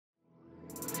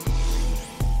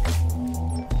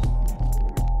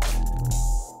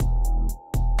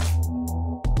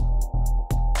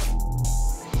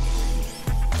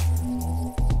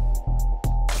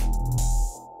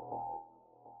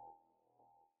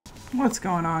What's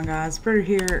going on, guys? Britta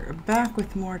here, back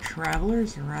with more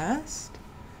Traveler's Rest.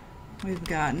 We've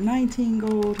got 19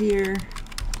 gold here.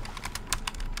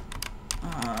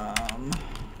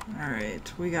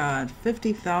 Alright, we got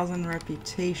 50,000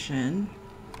 reputation.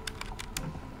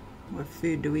 What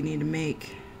food do we need to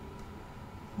make?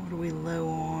 What are we low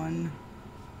on?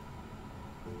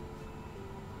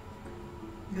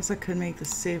 I guess I could make the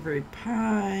savory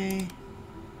pie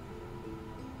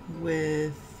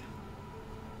with...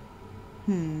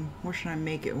 what should I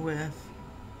make it with?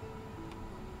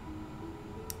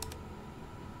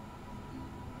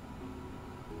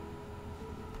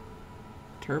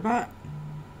 Turbot?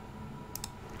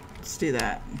 Let's do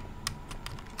that.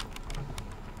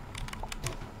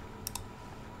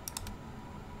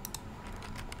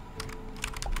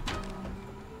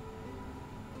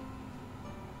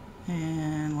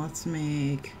 And let's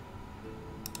make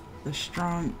the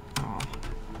strong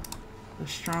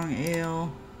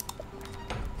ale.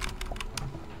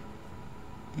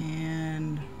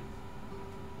 And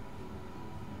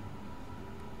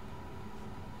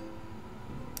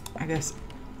I guess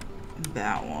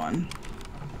that one.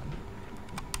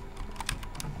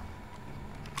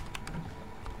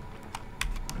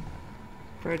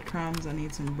 Breadcrumbs, I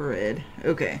need some bread.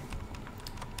 Okay.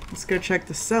 Let's go check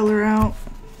the cellar out.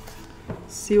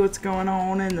 See what's going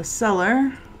on in the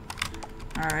cellar.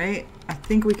 Alright, I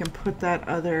think we can put that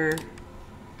other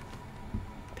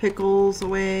pickles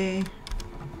away.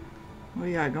 What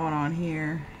we got going on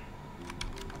here?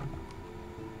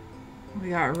 We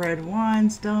got red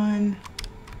wines done.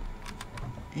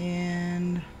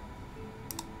 And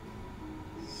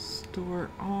store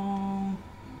all.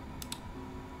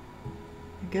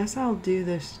 I guess I'll do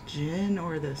this gin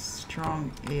or this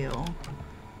strong ale.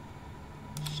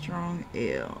 Strong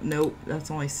ale. Nope,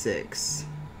 that's only 6.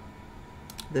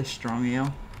 This strong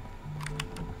ale.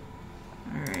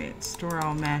 Alright, store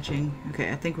all matching. Okay,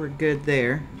 I think we're good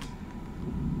there.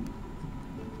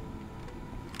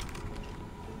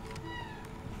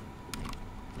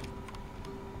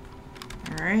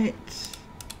 Alright.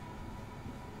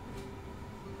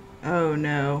 Oh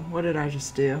no, what did I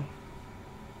just do?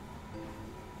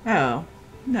 Oh,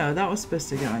 no, that was supposed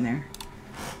to go in there.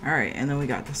 Alright, and then we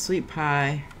got the sweet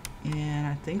pie, and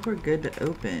I think we're good to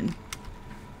open.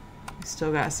 We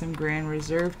still got some Grand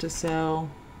Reserve to sell.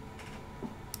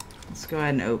 Let's go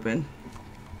ahead and open.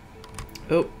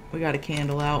 Oh, we got a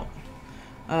candle out.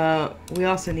 We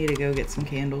also need to go get some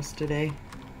candles today.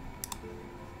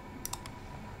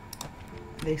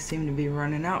 They seem to be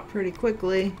running out pretty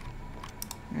quickly.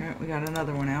 Alright, we got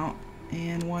another one out.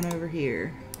 And one over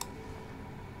here.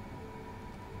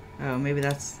 Oh, maybe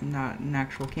that's not an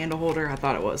actual candle holder. I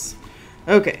thought it was.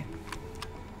 Okay.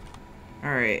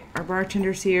 Alright, our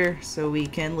bartender's here, so we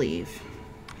can leave.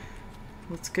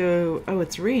 Let's go... Oh,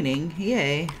 it's raining.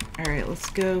 Yay. Alright, let's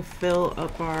go fill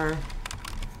up our...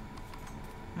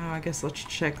 Oh, I guess let's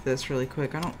check this really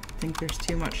quick. I don't think there's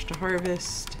too much to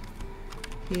harvest.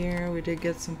 Here, we did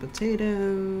get some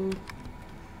potato.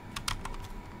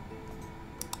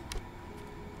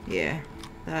 Yeah,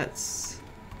 that's...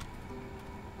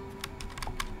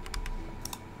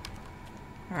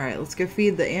 Alright, let's go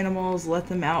feed the animals, let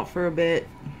them out for a bit.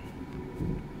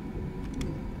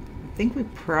 I think we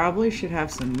probably should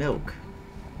have some milk.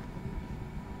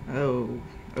 Oh,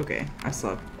 okay. I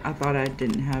thought I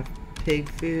didn't have pig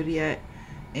food yet.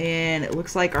 And it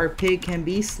looks like our pig can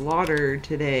be slaughtered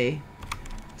today.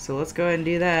 So let's go ahead and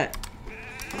do that.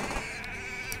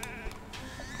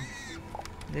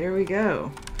 There we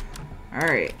go.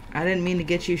 Alright, I didn't mean to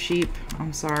get you, sheep.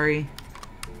 I'm sorry.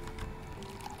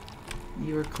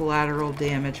 You were collateral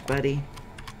damage, buddy.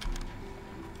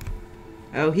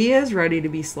 Oh, he is ready to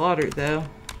be slaughtered, though.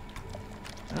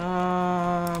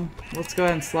 Let's go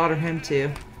ahead and slaughter him,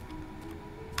 too.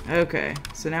 Okay,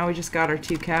 so now we just got our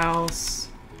 2 cows,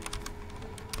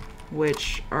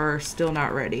 which are still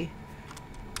not ready.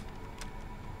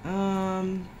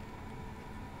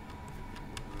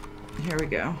 Here we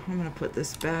go. I'm gonna put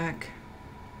this back.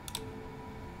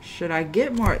 Should I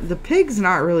get more? The pig's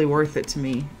not really worth it to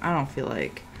me. I don't feel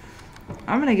like.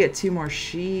 I'm gonna get 2 more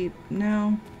sheep.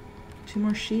 No. 2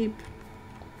 more sheep.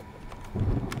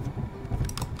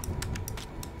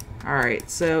 Alright,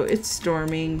 so it's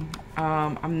storming.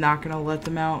 I'm not gonna let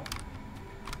them out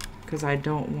because I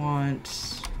don't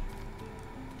want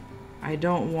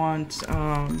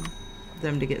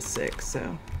them to get sick,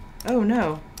 so. Oh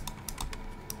no.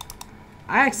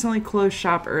 I accidentally closed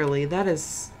shop early. That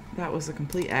was a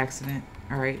complete accident.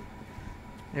 Alright.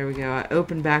 There we go. I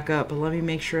opened back up, but let me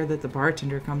make sure that the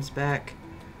bartender comes back.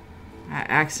 I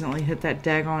accidentally hit that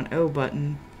daggone O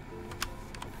button.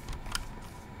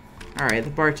 Alright,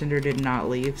 the bartender did not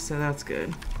leave, so that's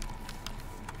good.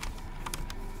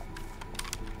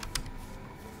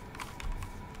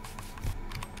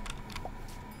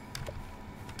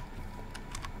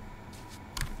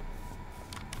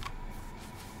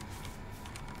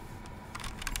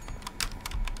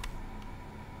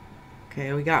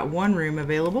 Okay, we got one room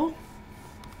available.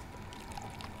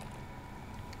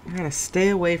 I gotta stay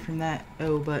away from that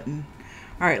O button.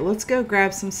 Alright, let's go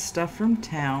grab some stuff from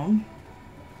town.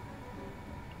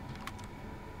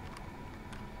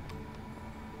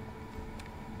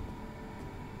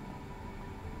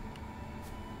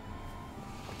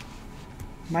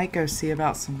 Might go see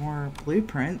about some more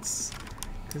blueprints,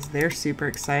 because they're super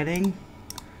exciting.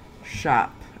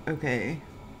 Shop. Okay.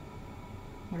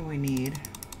 What do we need?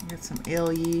 We got some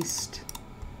ale yeast.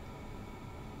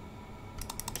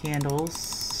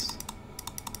 Candles.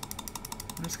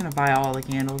 I'm just gonna buy all the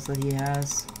candles that he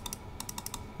has.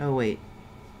 Oh wait.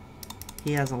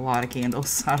 He has a lot of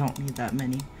candles. I don't need that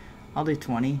many. I'll do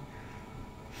 20.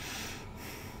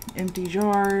 Empty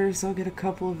jars. I'll get a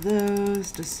couple of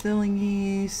those. Distilling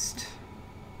yeast.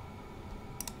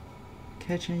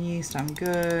 Kitchen yeast. I'm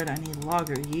good. I need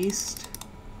lager yeast.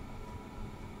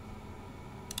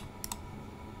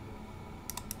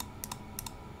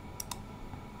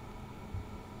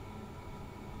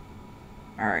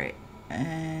 Alright.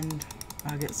 And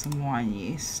I'll get some wine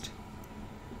yeast.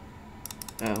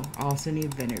 Oh, I also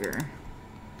need vinegar.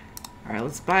 Alright,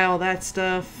 let's buy all that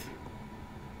stuff.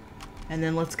 And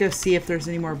then let's go see if there's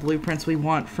any more blueprints we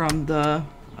want from the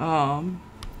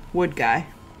wood guy.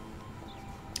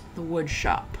 The wood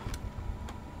shop.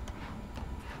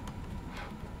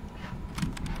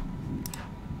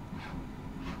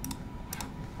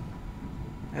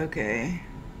 Okay.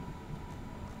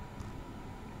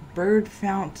 Bird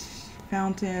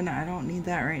fountain. I don't need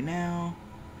that right now.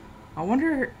 I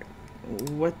wonder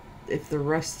what if the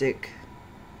rustic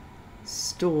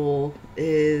stool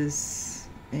is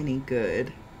any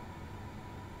good.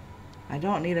 I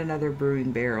don't need another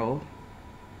brewing barrel.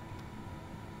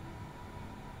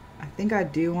 I think I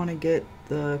do want to get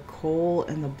the coal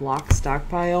and the block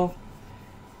stockpile.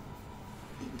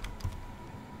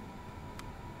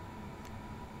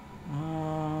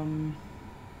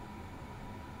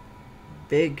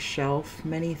 Big shelf.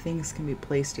 Many things can be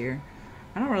placed here.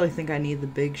 I don't really think I need the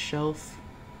big shelf.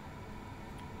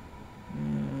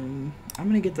 I'm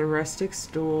gonna get the rustic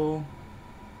stool.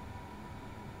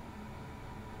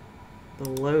 The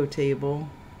low table.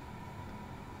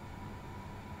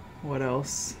 What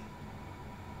else?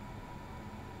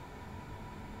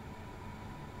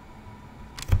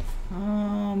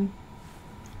 I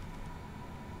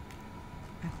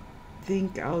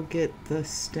think I'll get the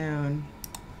stone,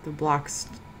 the block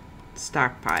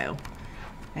stockpile.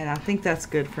 And I think that's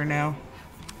good for now.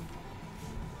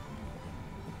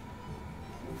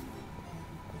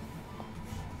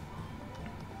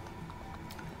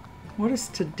 What is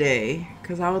today?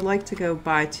 Because I would like to go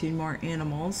buy 2 more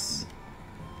animals.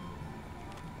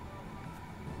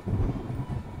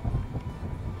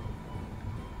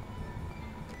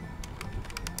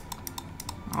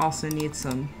 I also need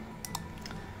some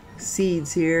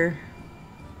seeds here.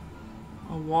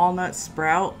 A walnut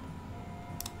sprout.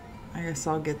 I guess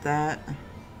I'll get that.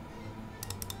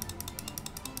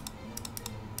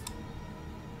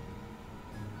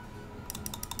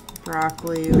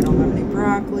 Broccoli. We don't have any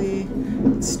broccoli.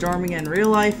 It's storming in real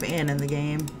life and in the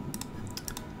game.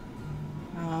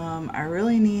 I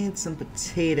really need some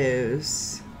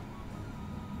potatoes.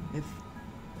 If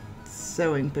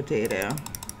sowing potato.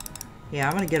 Yeah,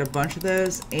 I'm gonna get a bunch of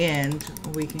those, and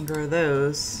we can grow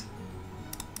those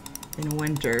in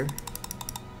winter.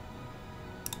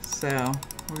 So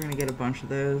we're gonna get a bunch of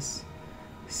those.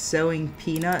 Sowing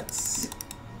peanuts.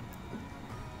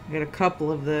 I got a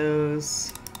couple of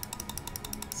those.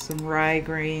 Some rye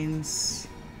grains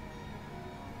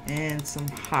and some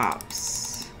hops.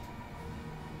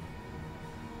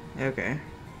 Okay.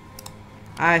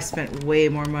 I spent way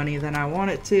more money than I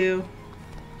wanted to.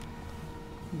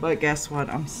 But guess what?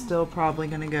 I'm still probably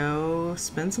gonna go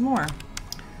spend some more.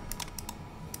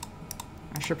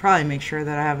 I should probably make sure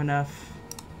that I have enough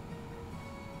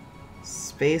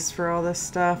space for all this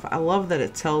stuff. I love that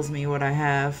it tells me what I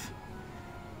have.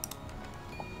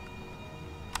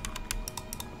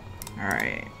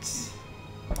 Alright.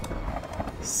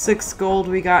 6 gold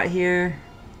we got here.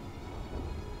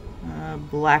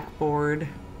 Blackboard.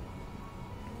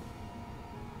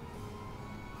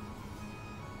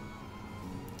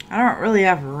 I don't really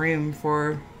have room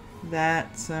for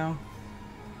that, so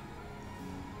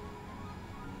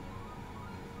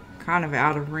kind of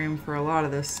out of room for a lot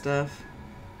of this stuff.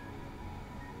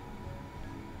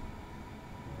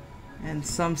 And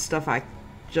some stuff I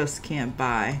just can't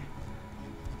buy.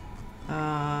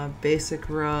 Basic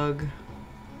rug.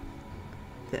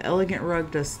 The elegant rug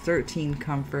does 13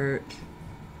 comfort.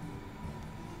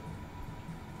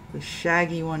 The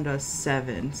shaggy one does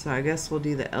 7. So I guess we'll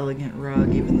do the elegant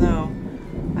rug, even though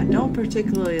I don't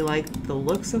particularly like the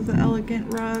looks of the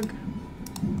elegant rug.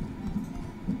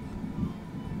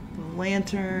 The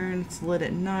lantern, it's lit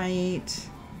at night.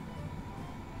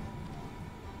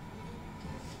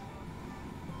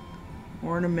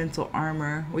 Ornamental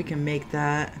armor, we can make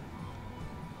that.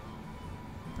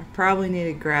 I probably need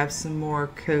to grab some more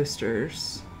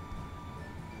coasters.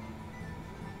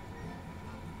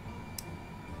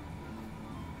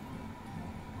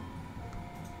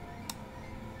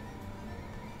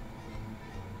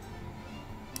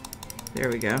 There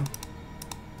we go.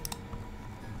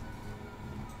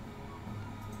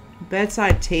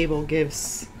 Bedside table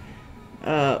gives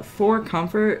 4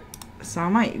 comfort, so I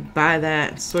might buy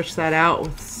that, switch that out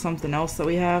with something else that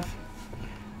we have.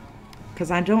 Because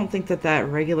I don't think that that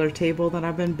regular table that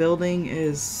I've been building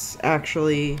is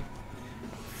actually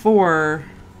for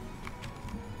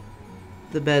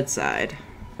the bedside.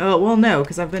 Oh, well, no,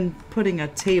 because I've been putting a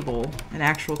table, an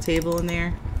actual table in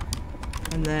there.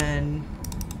 And then...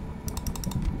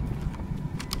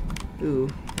 Ooh,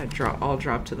 that all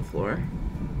dropped to the floor.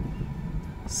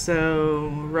 So,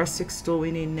 rustic stool, we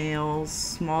need nails.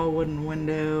 Small wooden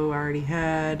window, I already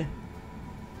had.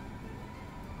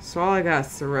 So all I got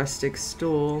is the rustic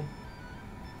stool.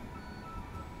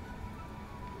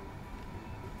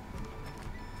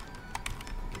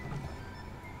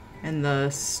 And the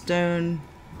stone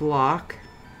block.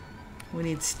 We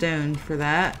need stone for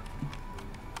that.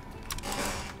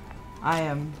 I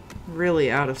am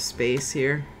really out of space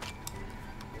here.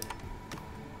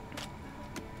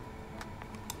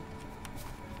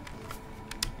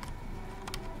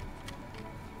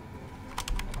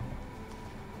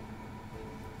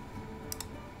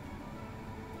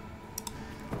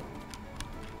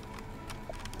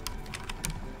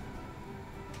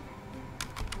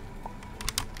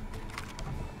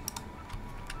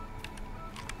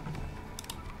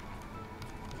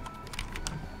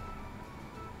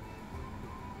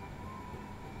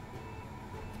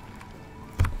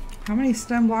 How many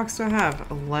stone blocks do I have?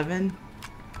 11?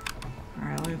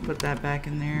 Alright, let me put that back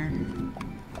in there.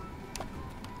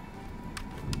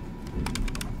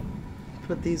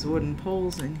 Put these wooden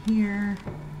poles in here.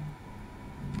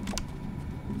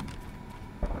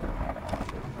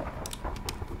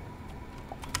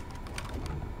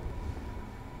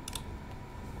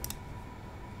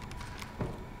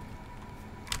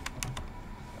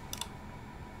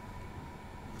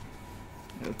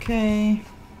 Okay.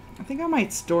 I think I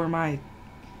might store my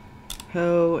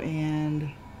hoe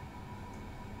and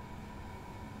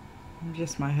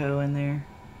just my hoe in there.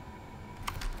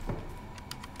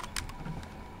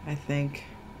 I think.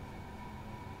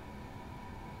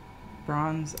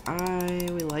 Bronze eye,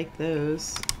 we like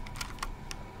those.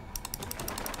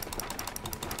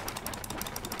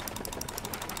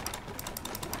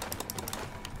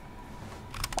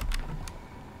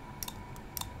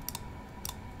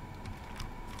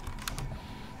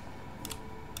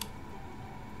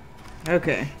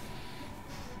 Okay.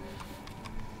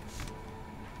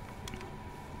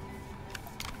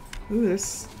 Ooh,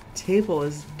 this table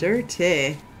is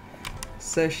dirty.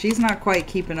 So she's not quite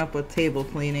keeping up with table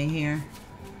cleaning here.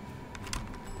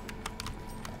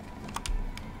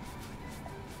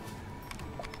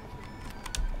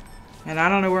 And I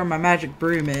don't know where my magic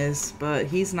broom is, but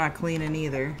he's not cleaning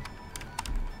either.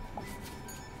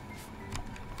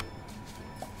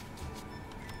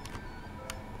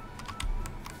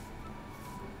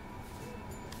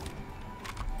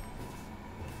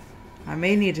 I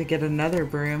may need to get another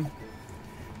broom.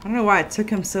 I don't know why it took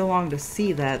him so long to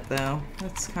see that, though.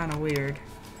 That's kind of weird.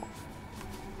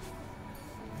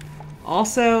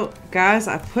 Also, guys,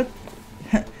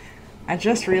 I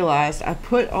just realized I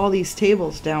put all these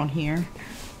tables down here,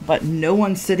 but no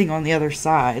one's sitting on the other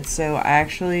side, so I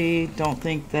actually don't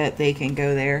think that they can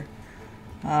go there.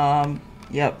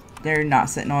 Yep, they're not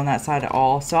sitting on that side at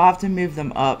all, so I'll have to move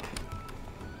them up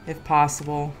if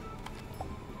possible.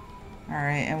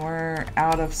 Alright, and we're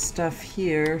out of stuff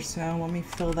here, so let me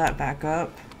fill that back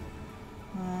up.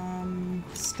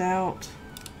 Stout.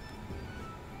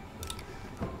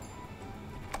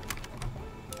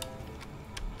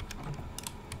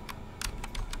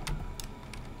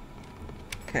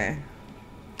 Okay.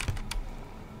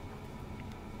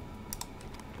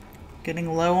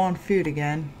 Getting low on food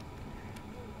again.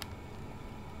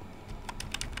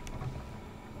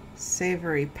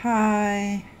 Savory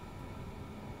pie.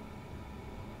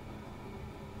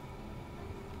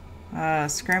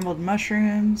 Scrambled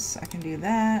mushrooms, I can do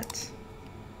that.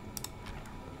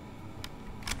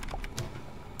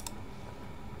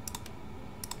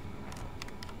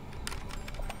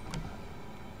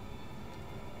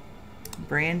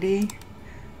 Brandy.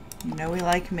 You know we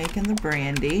like making the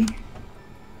brandy.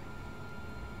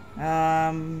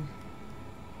 Do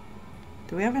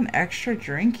we have an extra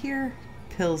drink here?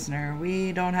 Pilsner.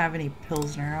 We don't have any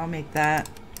Pilsner. I'll make that.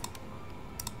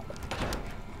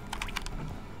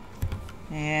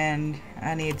 And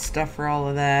I need stuff for all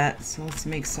of that. So let's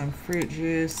make some fruit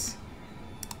juice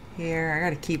here. I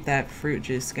gotta keep that fruit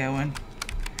juice going.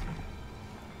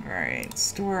 Alright,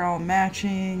 store all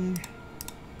matching.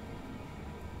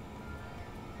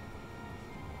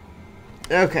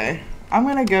 Okay, I'm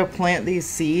gonna go plant these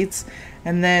seeds,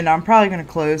 and then I'm probably gonna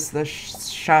close the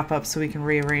shop up so we can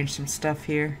rearrange some stuff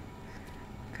here,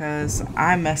 because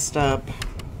I messed up.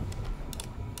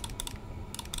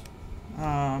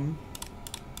 I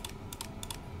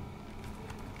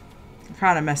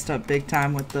kind of messed up big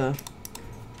time with the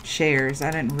chairs.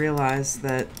 I didn't realize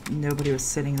that nobody was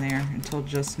sitting there until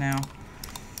just now.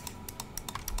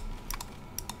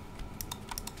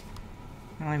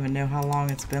 I don't even know how long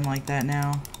it's been like that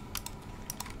now.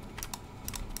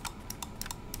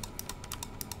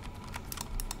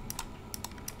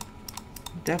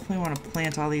 Definitely want to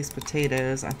plant all these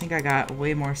potatoes. I think I got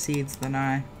way more seeds than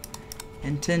I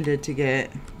intended to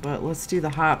get, but let's do the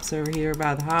hops over here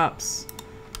by the hops.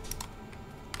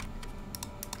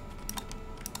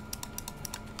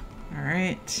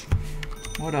 Alright,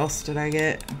 what else did I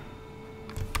get?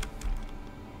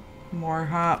 More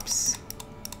hops.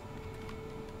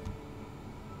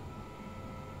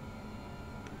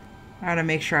 I gotta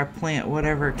make sure I plant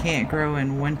whatever can't grow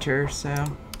in winter, so.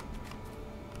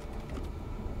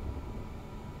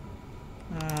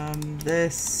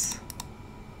 This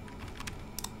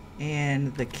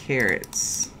and the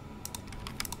carrots.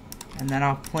 And then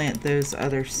I'll plant those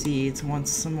other seeds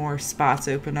once some more spots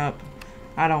open up.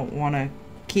 I don't want to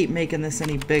keep making this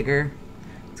any bigger.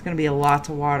 It's going to be a lot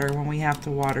to water when we have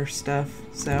to water stuff.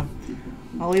 So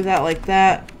I'll leave that like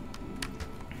that.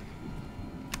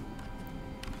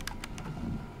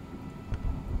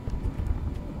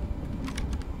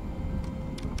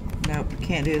 Nope,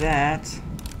 can't do that.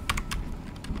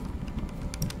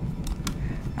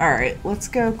 Alright, let's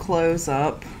go close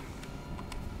up.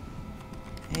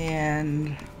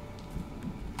 And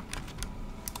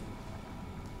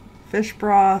fish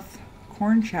broth,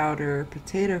 corn chowder,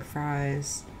 potato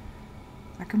fries.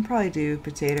 I can probably do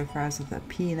potato fries with a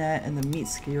peanut and the meat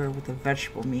skewer with the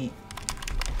vegetable meat.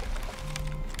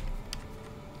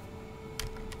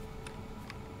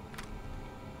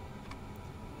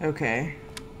 Okay.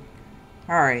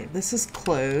 Alright, this is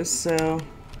closed, so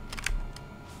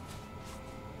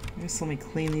I guess let me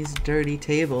clean these dirty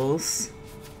tables.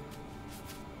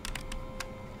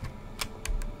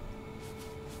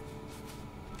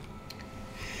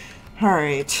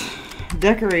 Alright,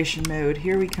 decoration mode,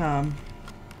 here we come.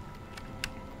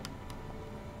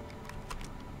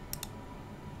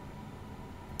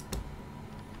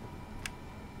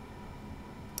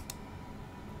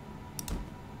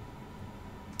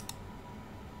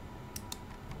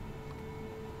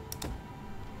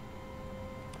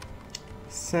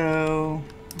 So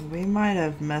we might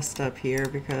have messed up here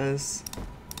because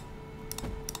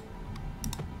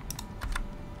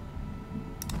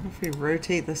if we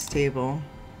rotate this table,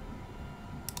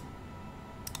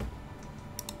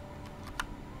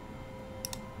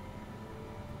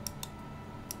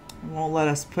 it won't let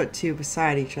us put two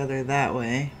beside each other that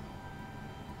way.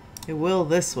 It will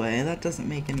this way. That doesn't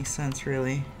make any sense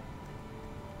really.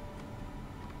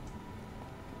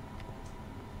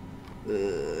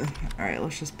 Alright,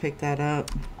 let's just pick that up.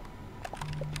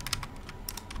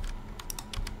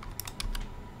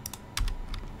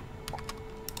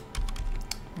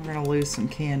 We're gonna lose some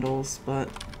candles, but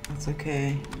that's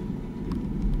okay.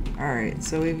 Alright,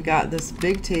 so we've got this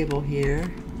big table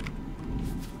here,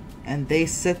 and they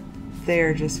sit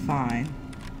there just fine.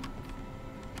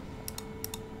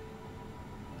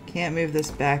 Can't move this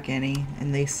back any,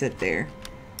 and they sit there.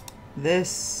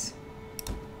 This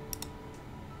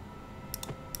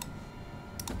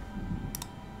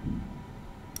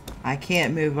I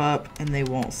can't move up, and they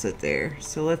won't sit there.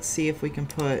 So let's see if we can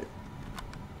put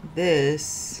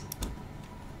this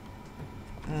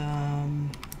a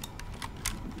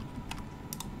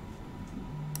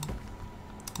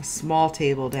small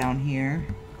table down here,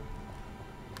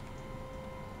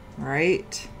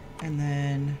 right? And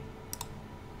then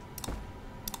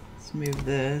let's move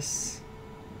this.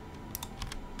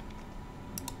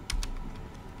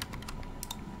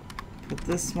 Put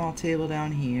this small table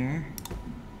down here.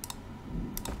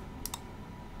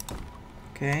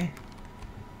 Okay.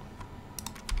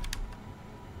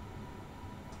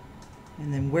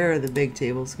 And then where are the big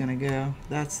tables gonna go?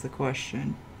 That's the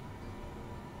question.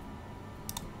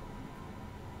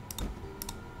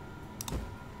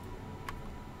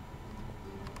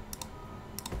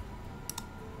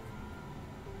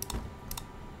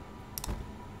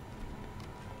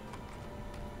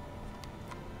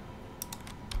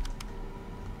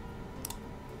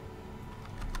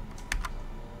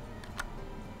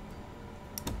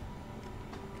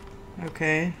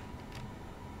 Okay.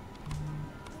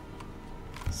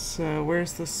 So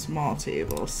where's the small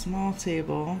table? Small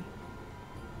table.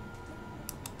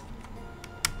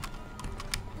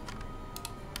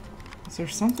 Is there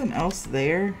something else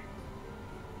there?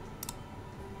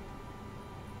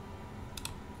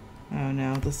 Oh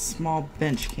no, the small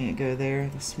bench can't go there.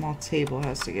 The small table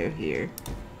has to go here.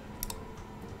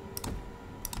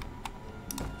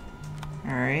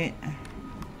 Alright.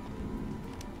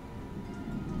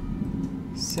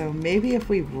 So maybe if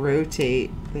we rotate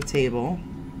the table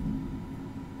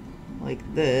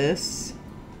like this,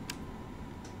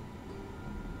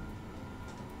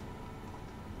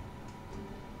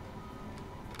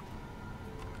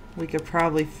 we could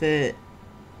probably fit.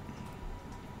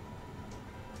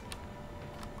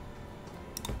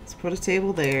 Let's put a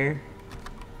table there.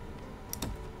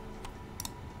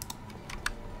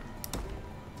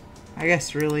 I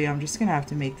guess really I'm just gonna have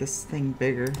to make this thing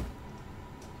bigger,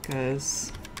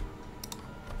 because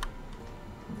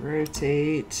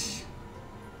rotate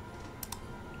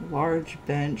large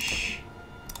bench.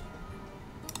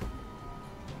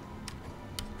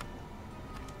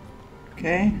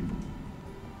 Okay.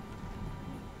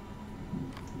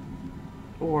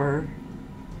 Or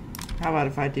how about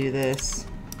if I do this?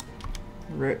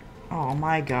 Oh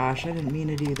my gosh, I didn't mean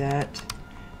to do that.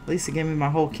 At least it gave me my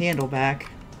whole candle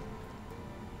back.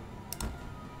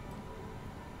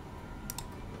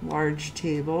 Large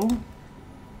table.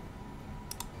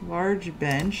 Large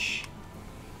bench.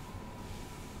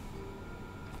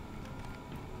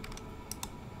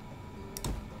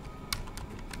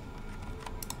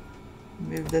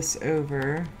 Move this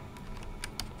over.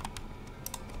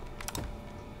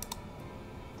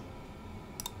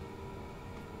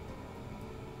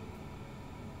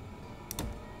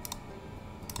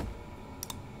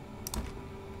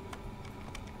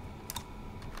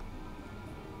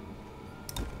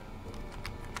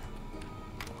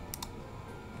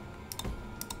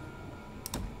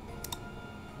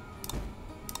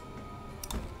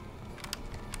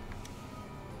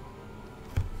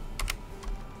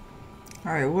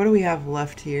 Alright, what do we have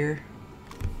left here?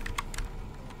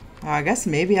 Well, I guess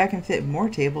maybe I can fit more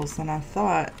tables than I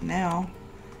thought now,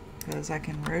 because I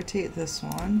can rotate this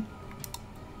one.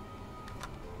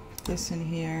 Put this in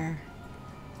here.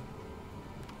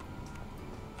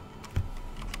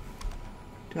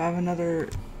 Do I have another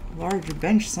large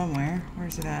bench somewhere?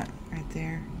 Where's it at? Right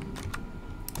there.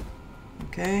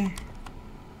 Okay.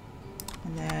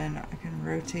 And then I can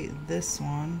rotate this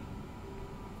one.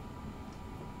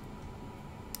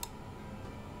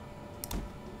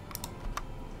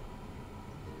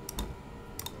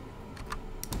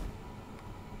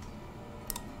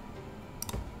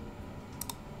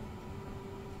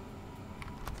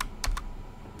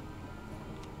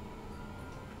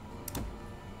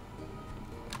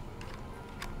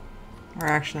 Or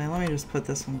actually, let me just put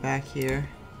this one back here.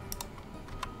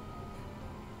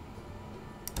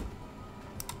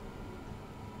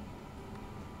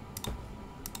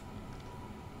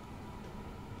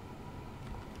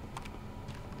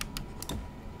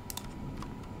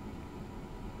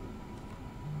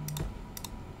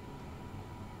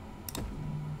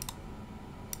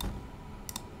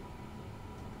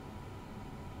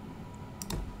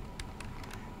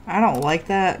 I don't like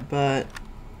that, but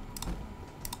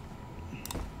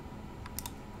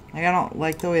like, I don't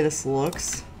like the way this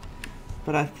looks,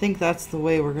 but I think that's the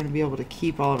way we're going to be able to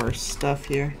keep all of our stuff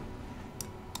here.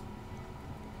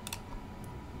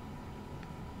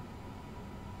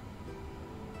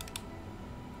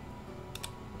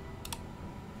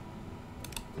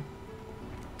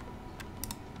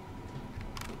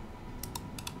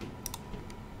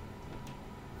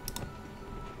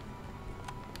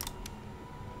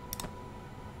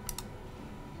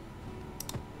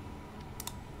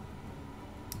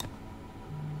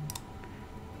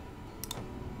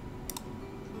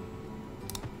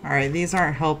 Alright, these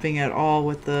aren't helping at all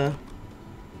with the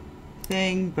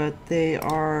thing, but they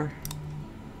are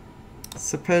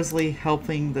supposedly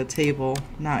helping the table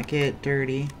not get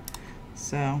dirty.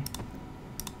 So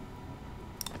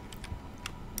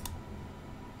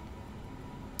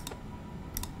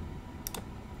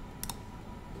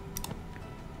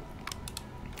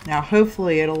Now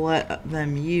hopefully it'll let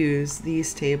them use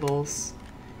these tables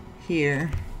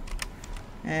here.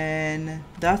 And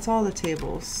that's all the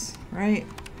tables, right?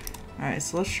 Alright,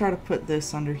 so let's try to put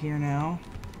this under here now.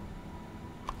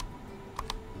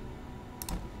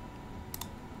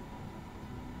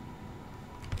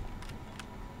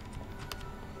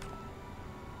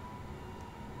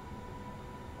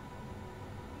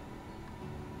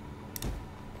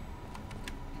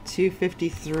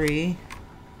 $253.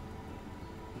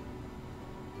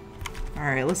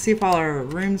 Alright, let's see if all our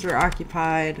rooms are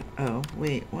occupied. Oh,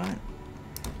 wait, what?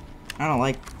 I don't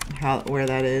like where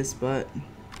that is, but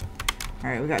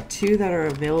alright, we got 2 that are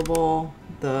available.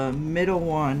 The middle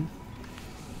one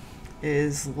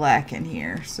is lacking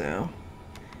here, so,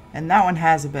 and that one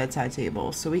has a bedside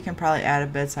table, so we can probably add a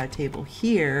bedside table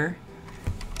here.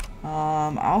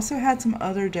 I also had some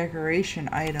other decoration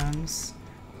items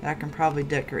that I can probably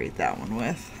decorate that one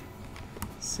with.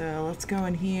 So let's go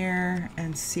in here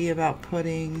and see about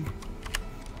putting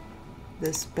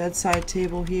this bedside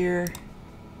table here.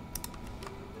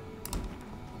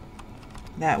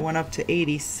 That went up to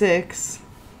 86.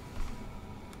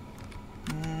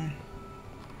 Let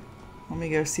me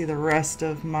go see the rest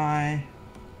of my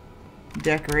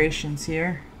decorations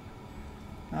here.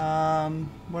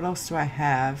 What else do I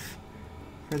have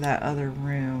for that other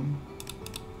room?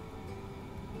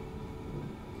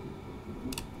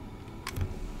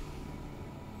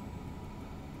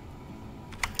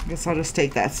 I guess I'll just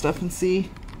take that stuff and see.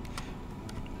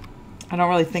 I don't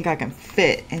really think I can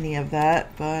fit any of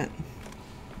that, but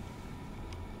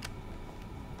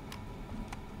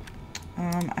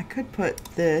I could put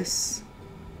this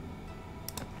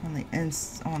on the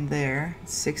ends on there.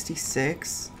 It's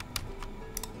 66.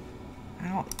 I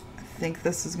don't think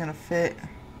this is gonna fit.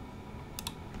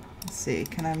 Let's see,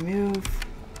 can I move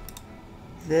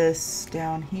this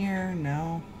down here?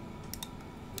 No.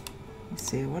 Let's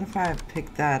see, what if I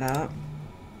pick that up?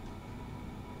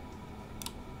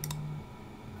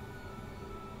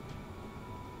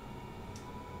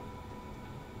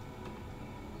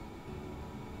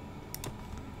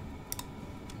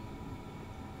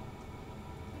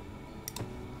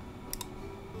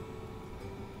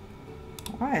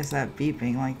 Why is that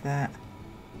beeping like that?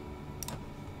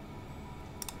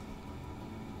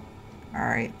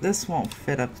 Alright, this won't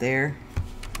fit up there.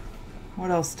 What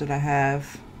else did I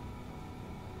have?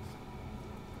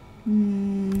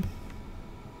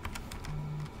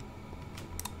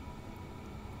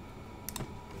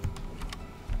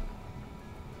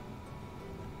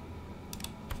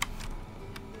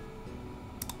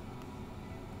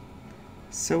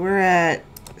 So we're at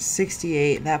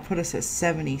 68. That put us at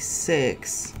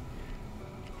 76.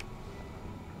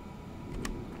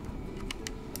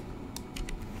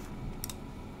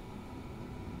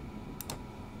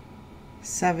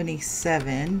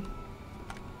 $77.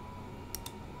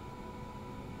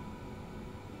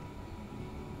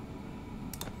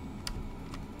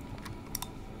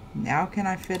 Now can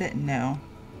I fit it? No.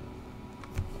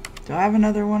 Do I have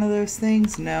another one of those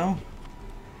things? No.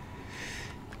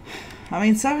 I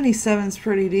mean, 77 is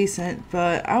pretty decent,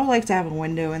 but I would like to have a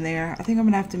window in there. I think I'm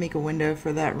going to have to make a window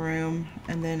for that room.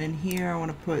 And then in here, I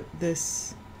want to put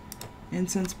this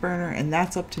incense burner, and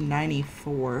that's up to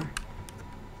 94.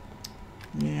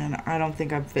 And I don't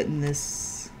think I'm fitting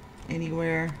this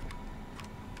anywhere.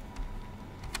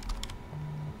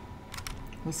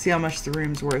 We'll see how much the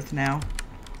room's worth now.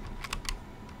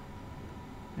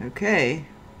 Okay,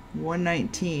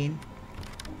 119.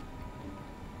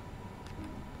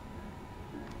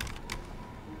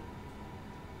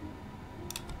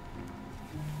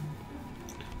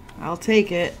 I'll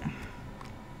take it.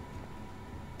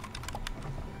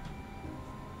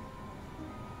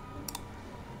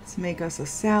 Let's make us a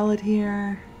salad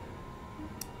here.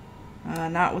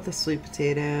 Not with a sweet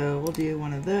potato. We'll do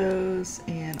one of those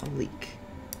and a leek.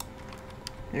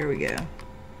 There we go.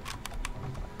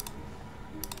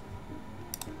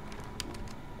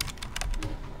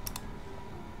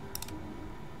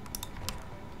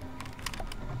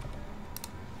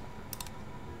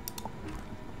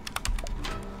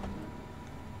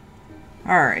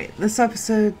 Alright, this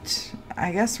episode,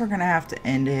 I guess we're gonna have to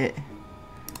end it.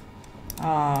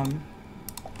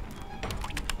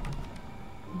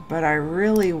 But I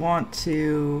really want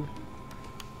to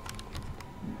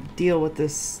deal with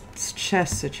this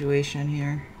chest situation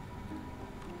here.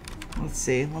 Let's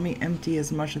see, let me empty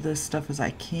as much of this stuff as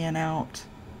I can out.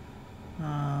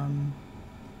 I'm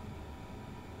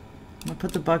gonna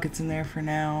put the buckets in there for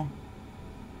now.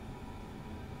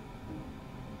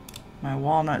 My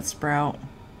walnut sprout,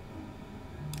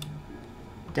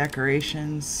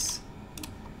 decorations,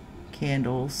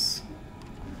 candles.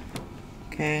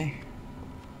 Okay. Okay.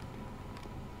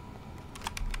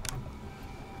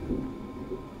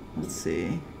 Let's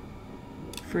see.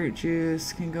 Fruit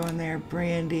juice can go in there.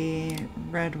 Brandy,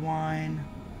 red wine.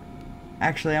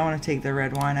 Actually, I want to take the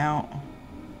red wine out.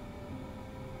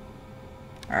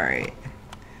 Alright.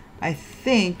 I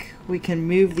think we can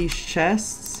move these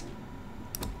chests.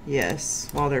 Yes,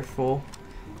 while they're full.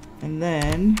 And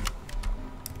then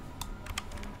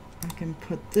I can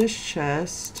put this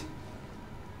chest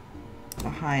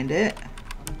behind it.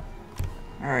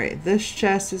 Alright, this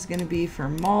chest is going to be for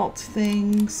malt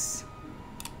things.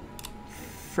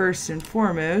 First and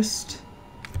foremost.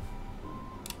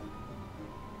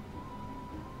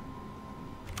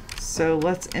 So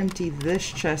let's empty this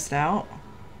chest out.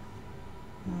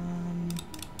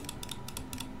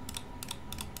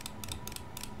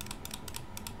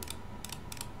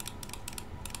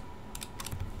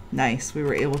 Nice, we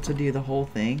were able to do the whole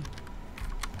thing.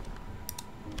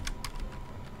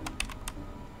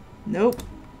 Nope.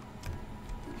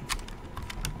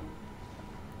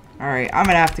 Alright, I'm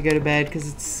gonna have to go to bed because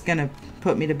it's gonna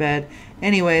put me to bed.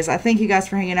 Anyways, I thank you guys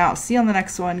for hanging out. See you on the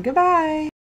next one. Goodbye.